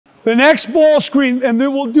The next ball screen, and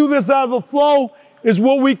then we'll do this out of a flow, is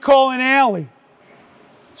what we call an alley.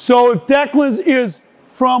 So if Declan is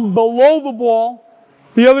from below the ball,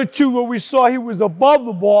 the other two where we saw he was above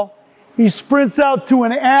the ball, he sprints out to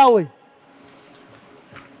an alley.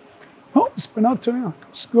 Oh, sprint out to an alley.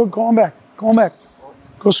 Go on back. Go on back.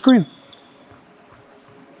 Go screen.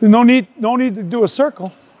 No need to do a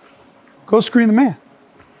circle. Go screen the man.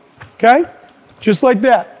 Okay? Just like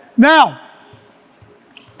that. Now,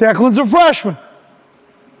 Declan's a freshman.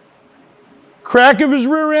 Crack of his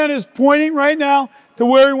rear end is pointing right now to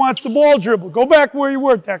where he wants the ball dribbled. Go back where you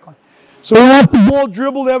were, Declan. So we want the ball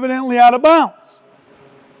dribbled evidently out of bounds.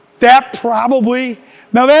 That probably,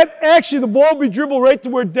 now that actually the ball will be dribbled right to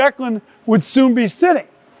where Declan would soon be sitting.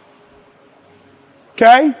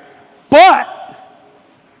 Okay? But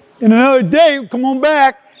in another day, come on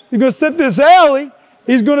back, he's going to set this alley.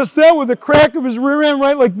 He's going to set with a crack of his rear end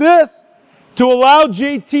right like this to allow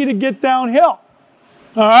JT to get downhill.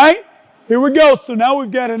 All right? Here we go. So now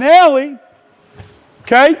we've got an alley.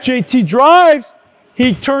 Okay? JT drives.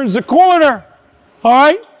 He turns the corner. All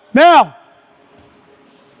right? Now,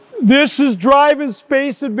 this is driving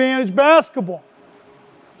space advantage basketball.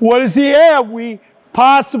 What does he have? We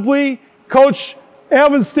possibly, Coach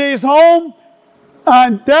Evans stays home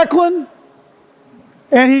on Declan,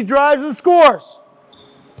 and he drives and scores.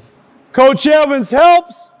 Coach Evans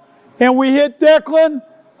helps, and we hit Declan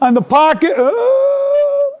on the pocket.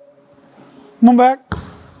 Come on back.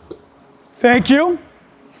 Thank you.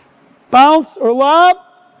 Bounce or lob,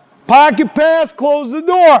 pocket pass, close the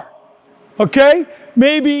door. Okay?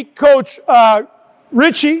 Maybe Coach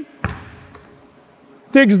Richie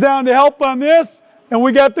digs down to help on this, and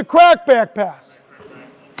we got the crackback pass.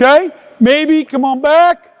 Okay? Maybe, come on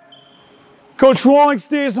back. Coach Rawling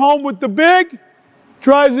stays home with the big,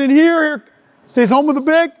 drives in here, stays home with the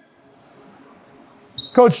big.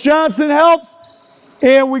 Coach Johnson helps,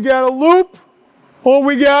 and we got a loop, or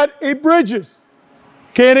we got a Bridges.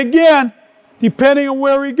 Okay, and again, depending on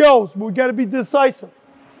where he goes, we've got to be decisive.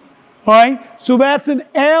 All right? So that's an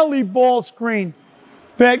alley ball screen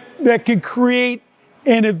that can create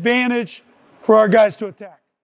an advantage for our guys to attack.